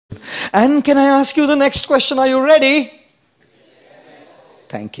And can I ask you the next question? Are you ready?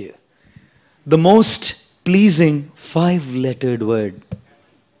 Thank you. The most pleasing 5-lettered word.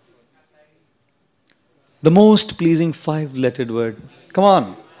 The most pleasing 5-lettered word. Come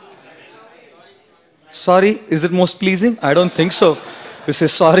on. Sorry, is it most pleasing? I don't think so. You say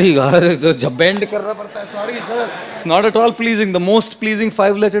sorry, bend karna padta hai. Sorry sir. It's not at all pleasing. The most pleasing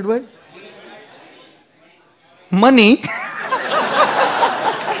 5-lettered word? Money.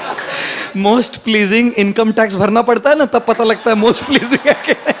 Most pleasing income tax भरना पड़ता है ना, तब पता लगता है most pleasing है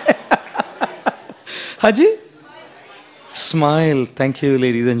क्या. हाँ जी? Smile. Thank you,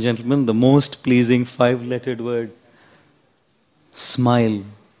 ladies and gentlemen. The most pleasing 5-lettered word. Smile.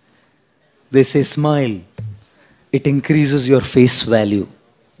 They say smile. It increases your face value.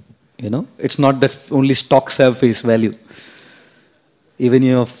 You know, it's not that only stocks have face value. Even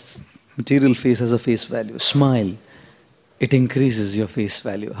your material face has a face value. Smile. It increases your face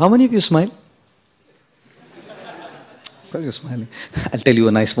value. How many of you smile? Because you're smiling. I'll tell you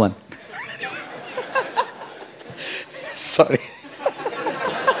a nice one. Sorry.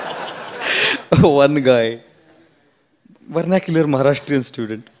 One guy, vernacular Maharashtrian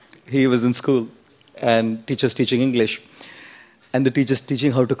student, he was in school and teacher's teaching English. And the teacher's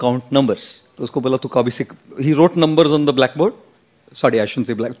teaching how to count numbers. Usko bola, tu kabhi sikh. He wrote numbers on the blackboard. Sorry, I shouldn't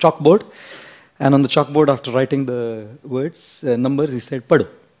say black. Chalkboard. And on the chalkboard, after writing the words, numbers, he said, Padho.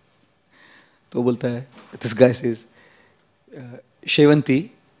 तो बोलता है, this guy says, Shevanti,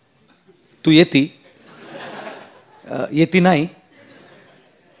 tu yeti, yeti nai,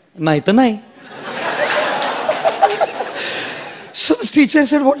 nai ta nai. So the teacher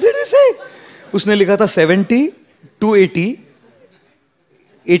said, what did he say? उसने लिखा था 70, 280,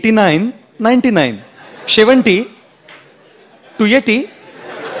 89, 99. 70, 280,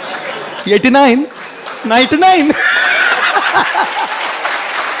 89, 99.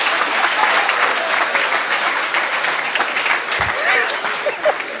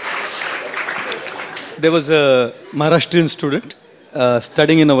 There was a Maharashtrian student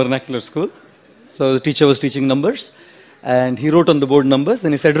studying in a vernacular school. So the teacher was teaching numbers and he wrote on the board numbers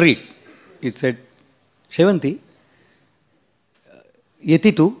and he said, read. He said, Shevanti,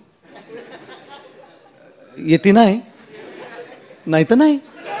 yeti tu, yeti nai, nai ta nai.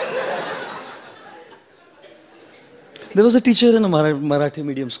 There was a teacher in a Marathi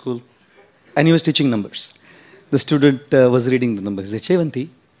medium school and he was teaching numbers. The student was reading the numbers. He said, Shevanti,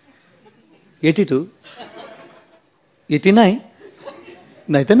 82, 89,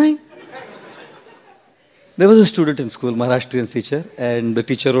 99. There was a student in school, Maharashtrian teacher, and the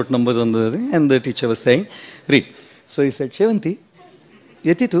teacher wrote numbers on the thing, and the teacher was saying, read. So he said, Shevanti,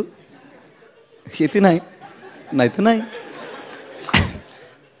 82, 89, 99.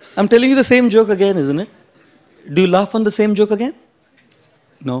 I'm telling you the same joke again, isn't it? Do you laugh on the same joke again?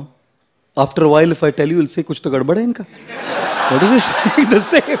 No. After a while, if I tell you, you'll say, kuch to gadbad hai inka. What is he saying? The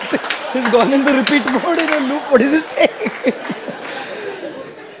same thing. He's gone in the repeat mode in a loop. What is he saying?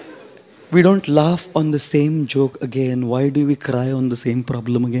 We don't laugh on the same joke again. Why do we cry on the same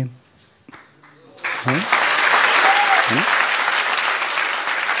problem again? Huh?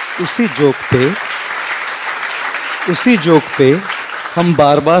 उसी joke पे हम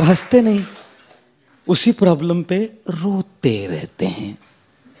बार बार हंसते नहीं, उसी problem पे रोते रहते हैं,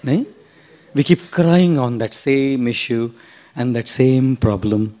 नहीं? We keep crying on that same issue and that same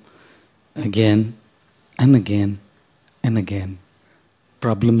problem again and again and again.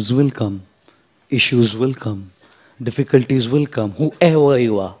 Problems will come, issues will come, difficulties will come, whoever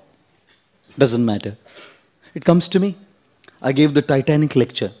you are. Doesn't matter. It comes to me. I gave the Titanic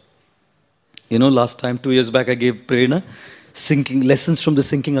lecture. You know, last time, 2 years back, I gave Prerna sinking lessons from the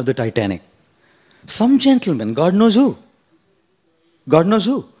sinking of the Titanic. Some gentleman, God knows who,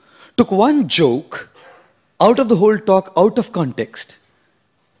 took one joke out of the whole talk, out of context,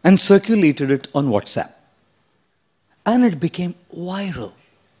 and circulated it on WhatsApp. And it became viral.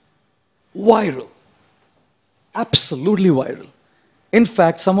 Viral. Absolutely viral. In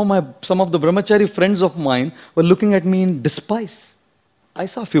fact, some of the brahmachari friends of mine were looking at me in despise. I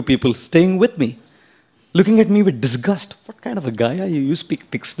saw a few people staying with me, looking at me with disgust. What kind of a guy are you? You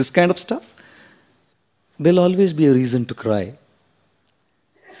speak this kind of stuff? There'll always be a reason to cry.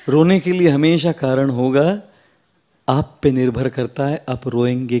 रोने के लिए हमेशा कारण होगा, आप पे निर्भर करता है, आप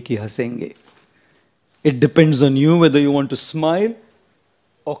रोएंगे कि हंसेंगे. It depends on you whether you want to smile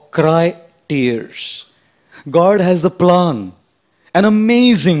or cry tears. God has a plan, an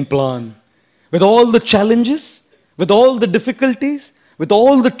amazing plan. With all the challenges, with all the difficulties, with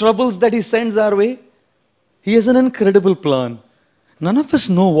all the troubles that He sends our way, He has an incredible plan. None of us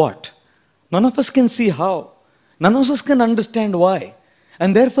know what. None of us can see how. None of us can understand why.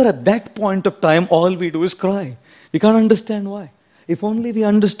 And therefore, at that point of time, all we do is cry. We can't understand why. If only we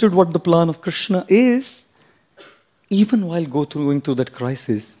understood what the plan of Krishna is, even while going through that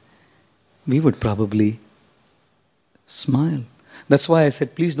crisis, we would probably smile. That's why I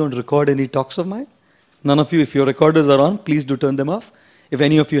said, please don't record any talks of mine. None of you, if your recorders are on, please do turn them off. If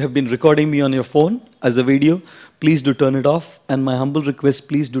any of you have been recording me on your phone as a video, please do turn it off. And my humble request,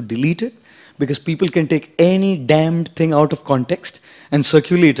 please do delete it. Because people can take any damned thing out of context and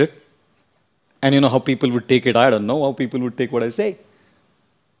circulate it. And you know how people would take it. I don't know how people would take what I say.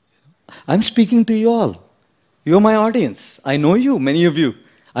 I'm speaking to you all. You're my audience. I know you, many of you.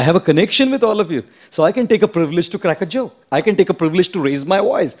 I have a connection with all of you. So I can take a privilege to crack a joke. I can take a privilege to raise my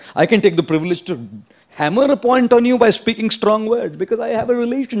voice. I can take the privilege to hammer a point on you by speaking strong words because I have a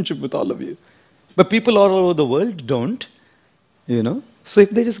relationship with all of you. But people all over the world don't, you know. So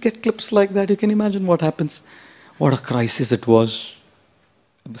if they just get clips like that, you can imagine what happens. What a crisis it was.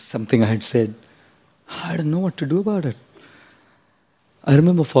 It was something I had said. I didn't know what to do about it. I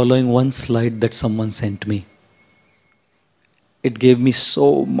remember following one slide that someone sent me. It gave me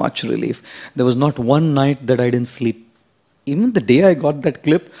so much relief. There was not one night that I didn't sleep. Even the day I got that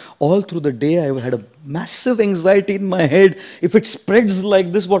clip, all through the day I had a massive anxiety in my head. If it spreads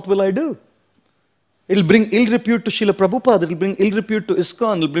like this, what will I do? It'll bring ill repute to Srila Prabhupada. It'll bring ill repute to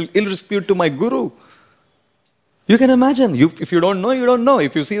ISKCON. It'll bring ill repute to my guru. You can imagine. If you don't know, you don't know.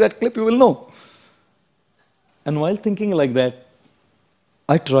 If you see that clip, you will know. And while thinking like that,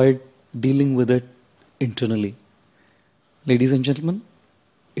 I tried dealing with it internally. Ladies and gentlemen,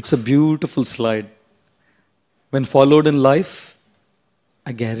 it's a beautiful slide. When followed in life,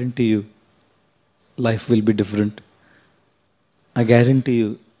 I guarantee you, life will be different. I guarantee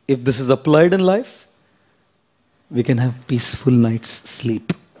you, if this is applied in life, we can have peaceful night's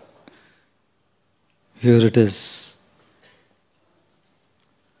sleep. Here it is.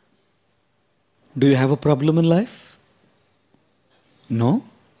 Do you have a problem in life? No?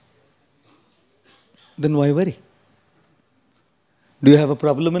 Then why worry? Do you have a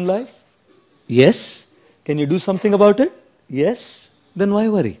problem in life? Yes. Can you do something about it? Yes. Then why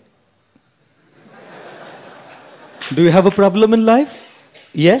worry? Do you have a problem in life?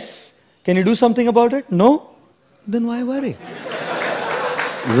 Yes. Can you do something about it? No. Then why worry?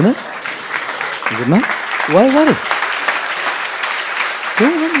 Isn't it? Is it not? Why worry?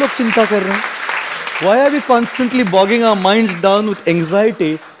 क्यों हम लोग चिंता कर रहे हैं? Why are we constantly bogging our minds down with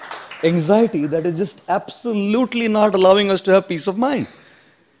anxiety? Anxiety that is just absolutely not allowing us to have peace of mind.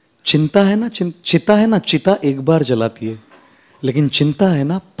 चिंता है ना, चिता है ना, चिता एक बार जलाती है, लेकिन चिंता है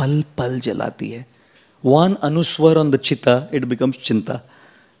ना पल पल जलाती है. One anuswar on the chitta, it becomes chinta.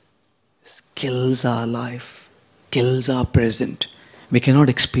 Kills our life, kills our present. We cannot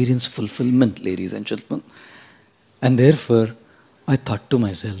experience fulfillment, ladies and gentlemen. And therefore, I thought to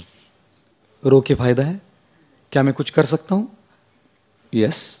myself, रो के फायदा है? क्या मैं कुछ कर सकता हूँ?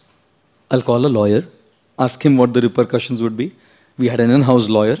 Yes. I'll call a lawyer, ask him what the repercussions would be. We had an in-house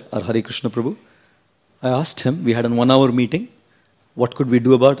lawyer, our Hare Krishna Prabhu. I asked him, we had a 1-hour meeting. What could we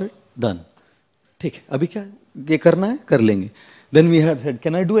do about it? Done. ठीक है, अभी क्या ये करना है? कर लेंगे. Then we had said,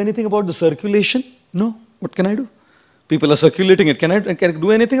 can I do anything about the circulation? No. What can I do? People are circulating it. Can I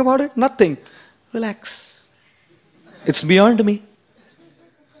do anything about it? Nothing. Relax. It's beyond me.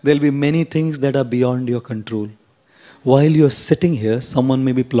 There'll be many things that are beyond your control. While you're sitting here, someone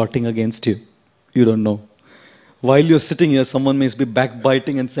may be plotting against you. You don't know. While you're sitting here, someone may be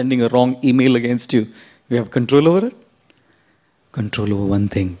backbiting and sending a wrong email against you. You have control over it? Control over one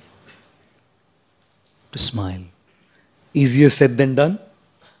thing. To smile. Easier said than done.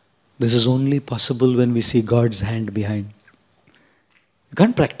 This is only possible when we see God's hand behind. You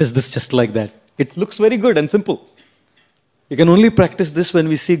can't practice this just like that. It looks very good and simple. You can only practice this when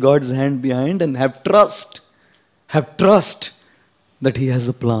we see God's hand behind and have trust. Have trust that He has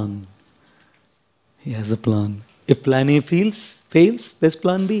a plan. He has a plan. If plan A fails, there's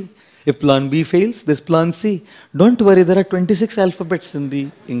plan B. If plan B fails, there's plan C. Don't worry, there are 26 alphabets in the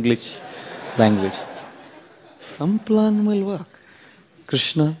English language. Some plan will work.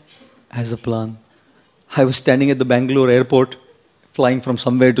 Krishna has a plan. I was standing at the Bangalore airport, flying from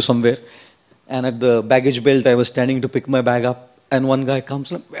somewhere to somewhere. And at the baggage belt, I was standing to pick my bag up. And one guy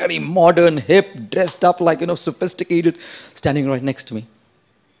comes, very modern, hip, dressed up like, sophisticated, standing right next to me.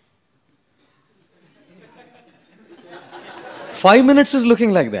 5 minutes is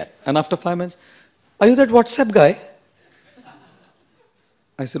looking like that. And after 5 minutes, are you that WhatsApp guy?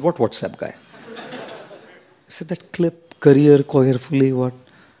 I said, what WhatsApp guy? He said, that clip, career, carefully, what?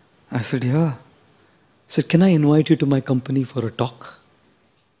 I said, yeah. He said, can I invite you to my company for a talk?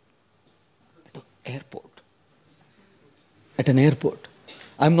 At an airport. At an airport.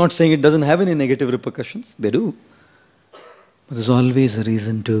 I'm not saying it doesn't have any negative repercussions. They do. But there's always a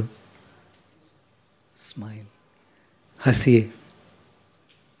reason to smile. हंसिए.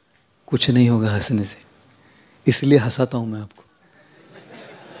 कुछ नहीं होगा हंसने से. इसलिए हंसाता हूं मैं आपको.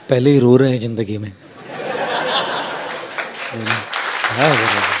 पहले ही रो रहे हैं जिंदगी में.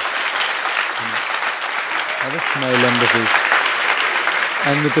 Have a smile on the face.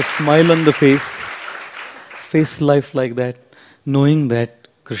 And with a smile on the face life like that, knowing that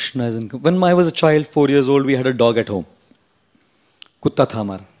Krishna is in. When I was a child, 4 years old, we had a dog at home. कुत्ता था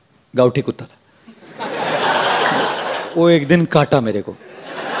हमारा, गाउठी कुत्ता था. वो एक दिन काटा मेरे को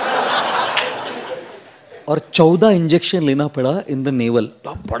और 14 इंजेक्शन लेना पड़ा इन द नेवल.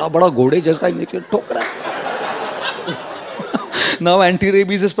 बड़ा बड़ा घोड़े जैसा इंजेक्शन ठोक रहा है. Now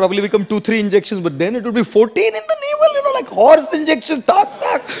anti-rabies has probably become 2-3 injections, but then it would be 14 in the navel, like horse injections, tak.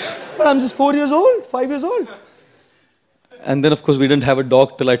 But I'm just 4 years old, 5 years old. And then of course we didn't have a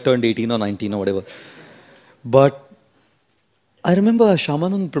dog till I turned 18 or 19 or whatever. But I remember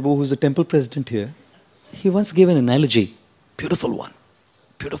Shamanand Prabhu, who's the temple president here, he once gave an analogy, beautiful one.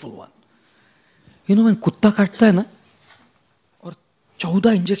 When कुत्ता काटता है ना और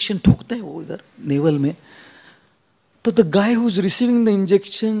 14 injection ठोकता है वो इधर naval में, तो the guy who's receiving the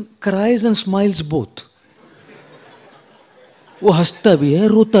injection cries and smiles both. वो हंसता भी है,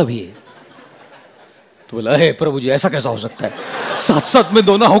 रोता भी है. तो बोला, हे प्रभु जी, ऐसा कैसा हो सकता है? साथ में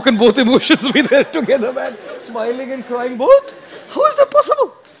दोनों, how can both emotions be there together, man? Smiling and crying both? How is that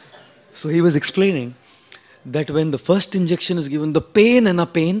possible? So he was explaining that when the first injection is given, the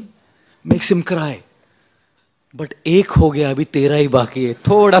pain makes him cry. But एक हो गया, अभी 13 ही बाकी है,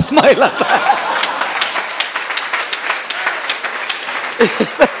 थोड़ा smile आता है.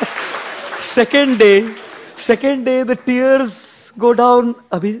 Second day the tears go down,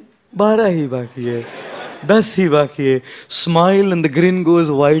 अभी 12 ही बाकी है, 10 ही बाकी है. Smile and the grin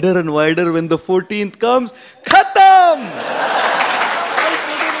goes wider and wider. When the 14th comes, khatam.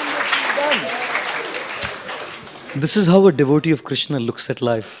 This is how a devotee of Krishna looks at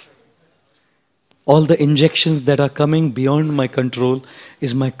life. All the injections that are coming beyond my control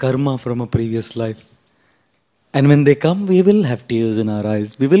is my karma from a previous life. And when they come, we will have tears in our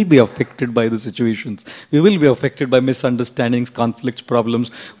eyes. We will be affected by the situations. We will be affected by misunderstandings, conflicts, problems.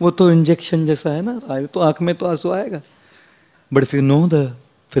 वो तो injection जैसा है ना, आए तो आँख में तो आंसू आएगा. But if you know the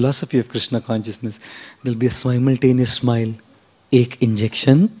philosophy of Krishna consciousness, there will be a simultaneous smile. एक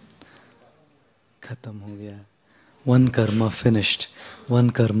injection, खत्म हो गया. One karma finished.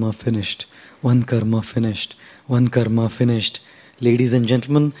 One karma finished. One karma finished. One karma finished. Ladies and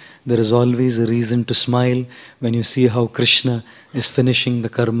gentlemen, there is always a reason to smile when you see how Krishna is finishing the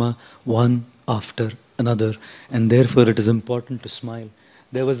karma one after another. And therefore it is important to smile.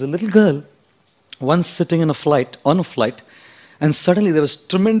 There was a little girl once sitting on a flight, and suddenly there was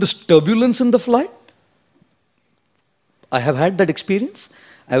tremendous turbulence in the flight. I have had that experience.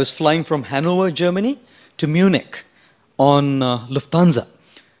 I was flying from Hanover, Germany to Munich on Lufthansa.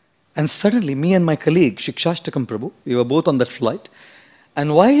 And suddenly, me and my colleague, Shikshashtakam Prabhu, we were both on that flight.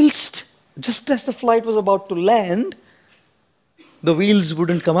 And whilst, just as the flight was about to land, the wheels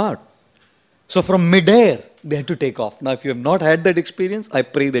wouldn't come out. So from midair, they had to take off. Now, if you have not had that experience, I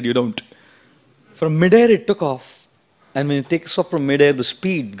pray that you don't. From midair, it took off. And when it takes off from midair, the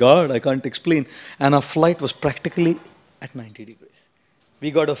speed, God, I can't explain. And our flight was practically at 90 degrees.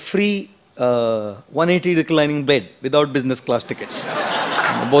 We got a free 180 reclining bed without business class tickets.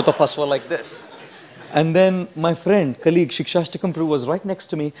 Both of us were like this. And then my friend, colleague, Shikshashtakam Prabhu was right next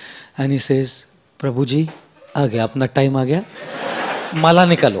to me. And he says, Prabhu ji, aa gaya, apna time aa gaya. Mala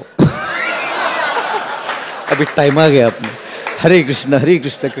nikalo. Abhi time aa gaya apna. Hare Krishna,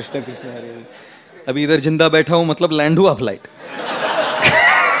 Krishna Krishna, Hare Hare. Abhi idhar jinda baitha hu, matlab land hua flight.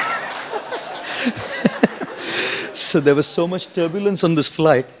 So there was so much turbulence on this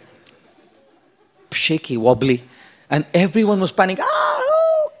flight. Shaky, wobbly. And everyone was panicking.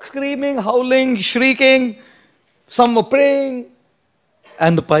 Screaming, howling, shrieking. Some were praying.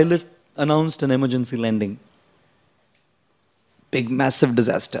 And the pilot announced an emergency landing. Big, massive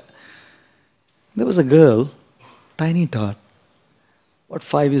disaster. There was a girl, tiny tot, about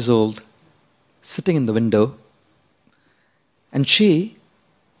 5 years old, sitting in the window. And she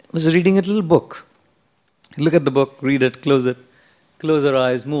was reading a little book. Look at the book, read it, close her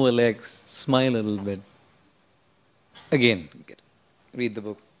eyes, move her legs, smile a little bit. Again, read the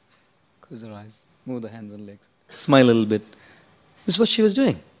book, close her eyes, move the hands and legs, smile a little bit. This is what she was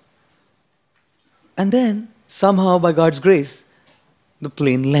doing. And then, somehow, by God's grace, the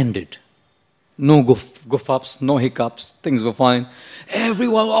plane landed. No goof-ups, no hiccups. Things were fine.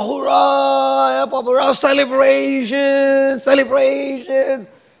 Everyone, hurrah! Hurrah! Celebrations! Celebrations!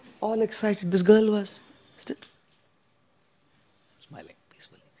 All excited. This girl was still smiling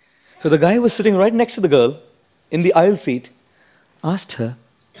peacefully. So the guy was sitting right next to the girl in the aisle seat, asked her,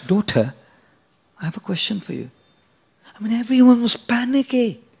 "Daughter, I have a question for you." I mean, everyone was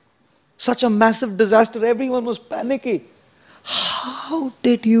panicky. Such a massive disaster, everyone was panicky. How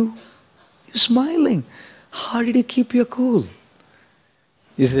did you? You're smiling. How did you keep your cool?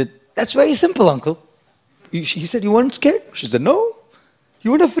 He said, "That's very simple, uncle." He said, "You weren't scared?" She said, "No."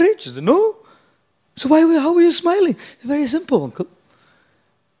 "You weren't afraid?" She said, "No." "So how were you smiling?" "Very simple, uncle.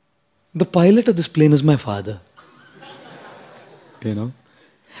 The pilot of this plane is my father. You know?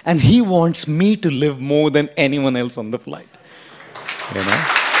 And he wants me to live more than anyone else on the flight. You know?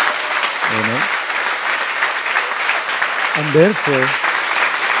 You know? And therefore,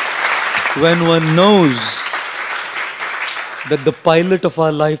 when one knows that the pilot of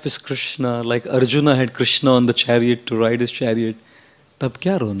our life is Krishna, like Arjuna had Krishna on the chariot to ride his chariot, तब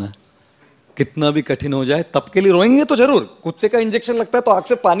क्या रोना? कितना भी कठिन हो जाए, तब के लिए रोएंगे तो जरूर. कुत्ते का इंजेक्शन लगता है तो आंख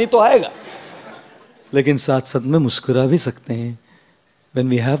से पानी तो आएगा. लेकिन साथ साथ में मुस्कुरा भी सकते हैं. When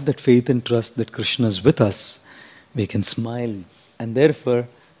we have that faith and trust that Krishna is with us, we can smile. And therefore,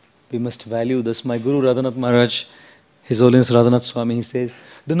 we must value this. My Guru Radhanath Maharaj, His Holiness Radhanath Swami, he says,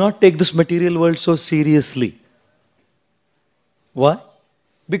 do not take this material world so seriously. Why?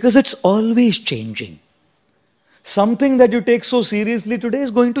 Because it's always changing. Something that you take so seriously today is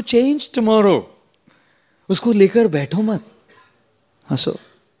going to change tomorrow. उसको लेकर बैठो मत. हंसो.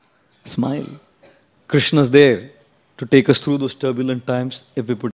 Smile. Krishna's there to take us through those turbulent times if we put